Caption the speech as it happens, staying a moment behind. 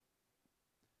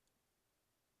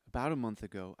About a month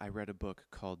ago, I read a book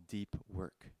called Deep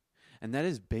Work. And that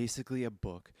is basically a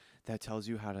book that tells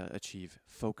you how to achieve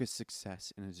focused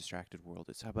success in a distracted world.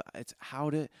 It's how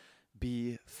to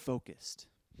be focused.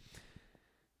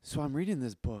 So I'm reading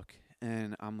this book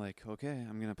and I'm like, okay,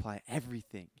 I'm going to apply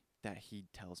everything that he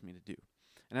tells me to do.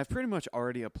 And I've pretty much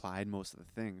already applied most of the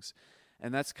things.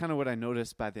 And that's kind of what I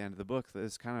noticed by the end of the book. That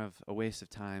it's kind of a waste of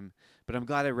time. But I'm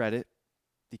glad I read it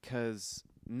because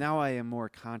now I am more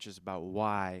conscious about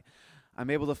why I'm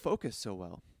able to focus so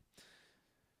well.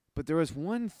 But there was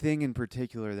one thing in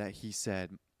particular that he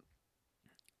said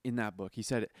in that book. He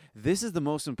said, this is the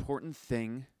most important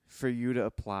thing for you to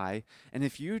apply. And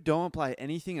if you don't apply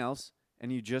anything else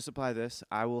and you just apply this,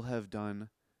 I will have done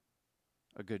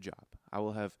a good job. I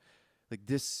will have,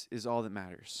 this is all that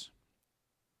matters.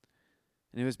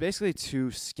 And it was basically to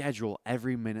schedule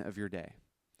every minute of your day,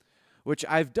 which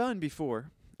I've done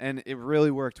before, and it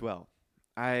really worked well.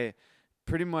 I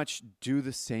pretty much do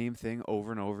the same thing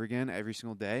over and over again every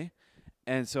single day,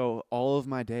 and so all of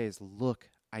my days look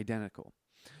identical.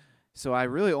 So I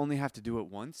really only have to do it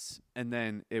once, and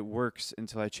then it works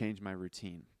until I change my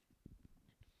routine.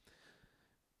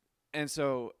 And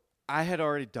so I had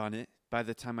already done it by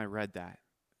the time I read that.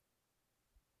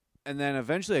 And then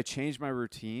eventually I changed my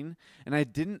routine, and I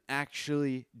didn't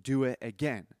actually do it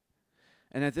again.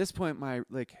 And at this point, my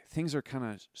things are kind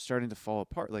of starting to fall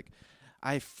apart.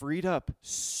 I freed up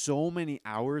so many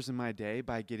hours in my day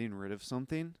by getting rid of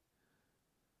something.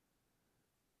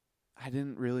 I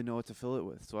didn't really know what to fill it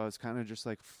with, so I was kind of just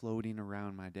floating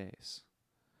around my days.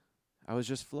 I was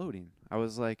just floating. I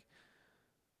was like,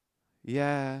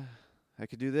 yeah, I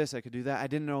could do this, I could do that. I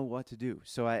didn't know what to do,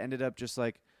 so I ended up just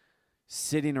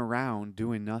sitting around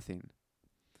doing nothing.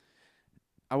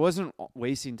 I wasn't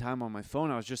wasting time on my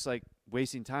phone. I was just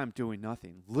wasting time doing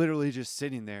nothing. Literally just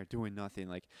sitting there doing nothing,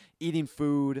 eating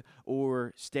food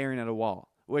or staring at a wall,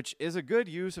 which is a good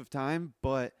use of time,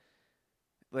 but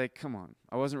come on.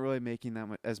 I wasn't really making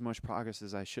as much progress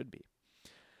as I should be.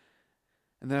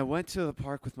 And then I went to the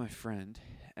park with my friend,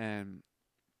 and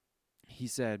he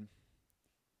said,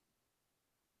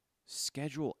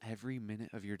 schedule every minute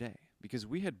of your day, because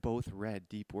we had both read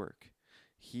Deep Work.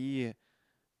 He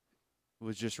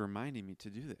was just reminding me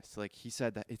to do this. He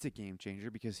said that it's a game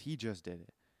changer because he just did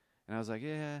it. And I was like,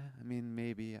 yeah,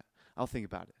 maybe I'll think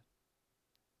about it.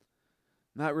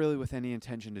 Not really with any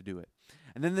intention to do it.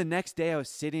 And then the next day I was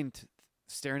sitting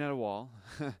staring at a wall.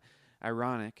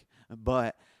 Ironic,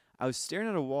 but I was staring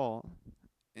at a wall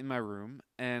in my room,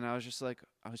 and I was just I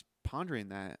was pondering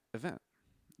that event.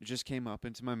 It just came up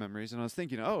into my memories, and I was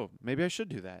thinking, oh, maybe I should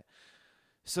do that.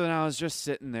 So then I was just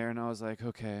sitting there, and I was like,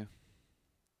 okay.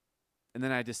 And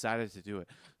then I decided to do it.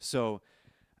 So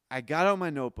I got out my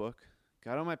notebook,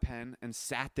 got out my pen, and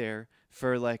sat there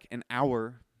for an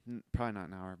hour. Probably not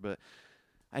an hour, but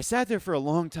I sat there for a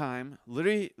long time,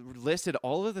 literally listed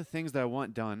all of the things that I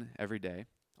want done every day,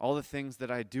 all the things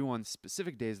that I do on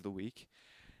specific days of the week,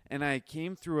 and I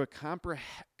came through a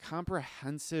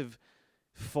comprehensive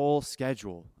full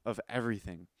schedule of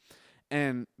everything.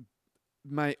 And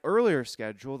my earlier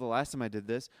schedule, the last time I did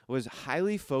this, was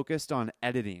highly focused on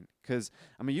editing because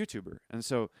I'm a YouTuber. And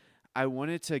so I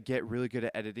wanted to get really good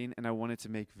at editing, and I wanted to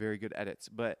make very good edits.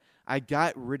 But I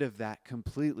got rid of that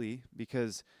completely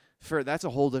because that's a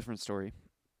whole different story.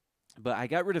 But I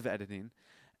got rid of editing,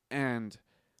 and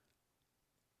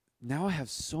now I have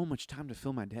so much time to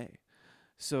fill my day.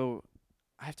 So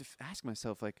I have to ask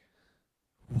myself,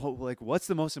 what's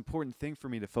the most important thing for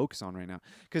me to focus on right now?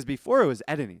 Because before it was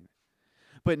editing,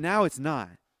 but now it's not.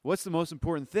 What's the most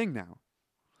important thing now?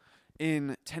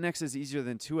 In 10x is easier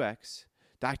than 2x,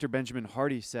 Dr. Benjamin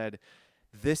Hardy said,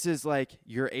 this is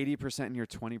your 80% and your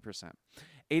 20%.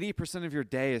 80% of your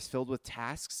day is filled with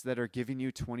tasks that are giving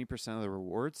you 20% of the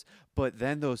rewards, but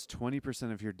then those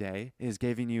 20% of your day is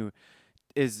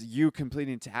you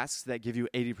completing tasks that give you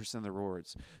 80% of the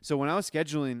rewards. So when I was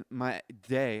scheduling my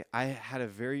day, I had a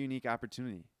very unique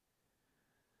opportunity.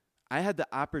 I had the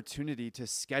opportunity to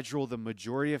schedule the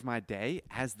majority of my day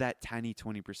as that tiny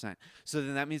 20%. So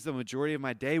then that means the majority of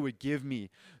my day would give me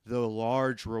the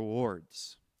large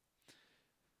rewards.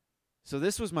 So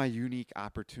this was my unique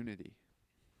opportunity.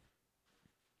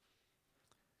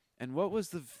 And what was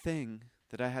the thing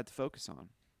that I had to focus on?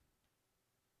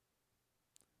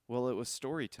 Well, it was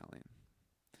storytelling.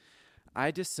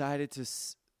 I decided to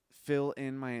fill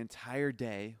in my entire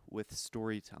day with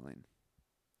storytelling.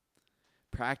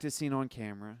 Practicing on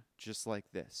camera, just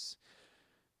like this.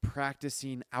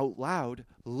 Practicing out loud,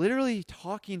 literally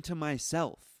talking to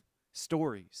myself,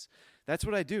 stories. That's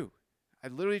what I do. I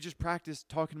literally just practice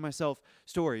talking to myself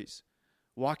stories.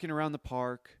 Walking around the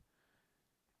park,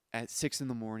 at 6 in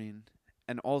the morning,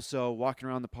 and also walking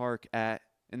around the park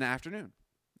in the afternoon,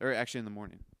 or actually in the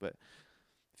morning, but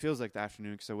it feels like the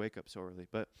afternoon because I wake up so early.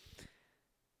 But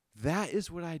that is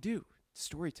what I do.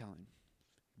 Storytelling.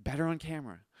 Better on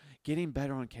camera. Getting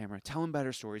better on camera. Telling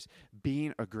better stories.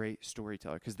 Being a great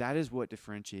storyteller. Because that is what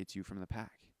differentiates you from the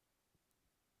pack.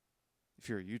 If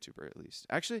you're a YouTuber, at least.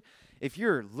 Actually, if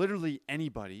you're literally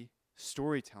anybody,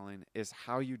 storytelling is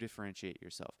how you differentiate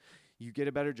yourself. You get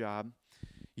a better job.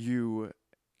 You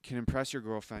can impress your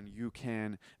girlfriend. You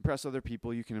can impress other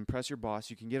people. You can impress your boss.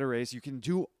 You can get a raise. You can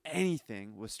do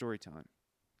anything with storytelling.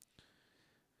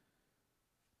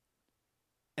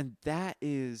 And that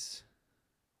is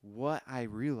what I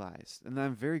realized. And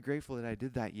I'm very grateful that I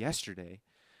did that yesterday,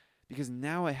 because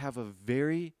now I have a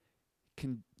very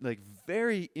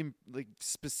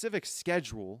specific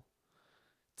schedule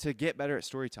to get better at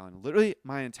storytelling. Literally,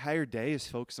 my entire day is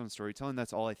focused on storytelling.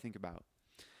 That's all I think about.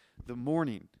 The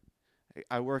morning,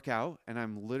 I work out, and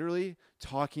I'm literally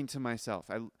talking to myself.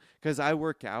 Because I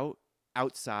work out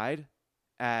outside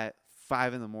at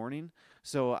 5 in the morning,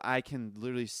 so I can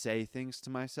literally say things to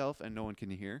myself and no one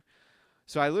can hear.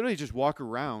 So I literally just walk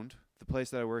around the place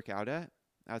that I work out at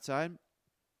outside,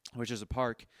 which is a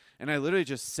park, and I literally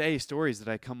just say stories that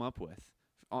I come up with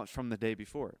from the day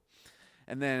before.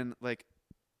 And then, like,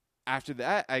 after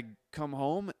that, I come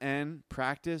home and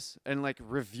practice and, like,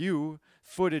 review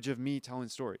footage of me telling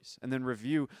stories, and then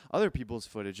review other people's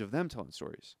footage of them telling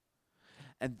stories.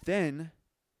 And then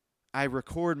I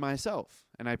record myself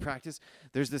and I practice.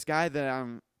 There's this guy that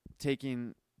I'm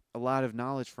taking a lot of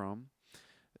knowledge from.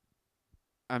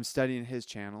 I'm studying his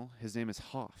channel. His name is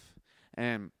Hoff.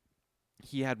 And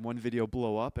he had one video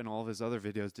blow up and all of his other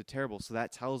videos did terrible. So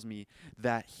that tells me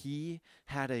that he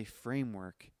had a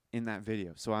framework in that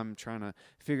video. So I'm trying to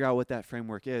figure out what that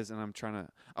framework is, and I'm trying to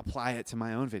apply it to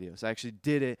my own videos. I actually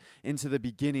did it into the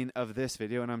beginning of this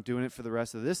video, and I'm doing it for the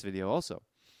rest of this video also.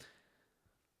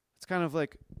 It's kind of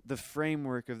like the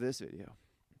framework of this video.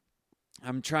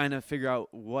 I'm trying to figure out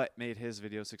what made his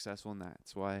video successful, and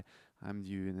that's why I'm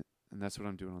doing it, and that's what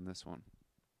I'm doing on this one.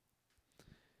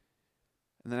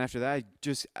 And then after that,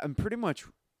 I'm pretty much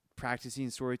practicing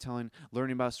storytelling,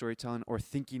 learning about storytelling, or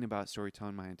thinking about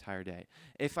storytelling my entire day.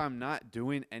 If I'm not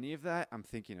doing any of that, I'm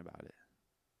thinking about it.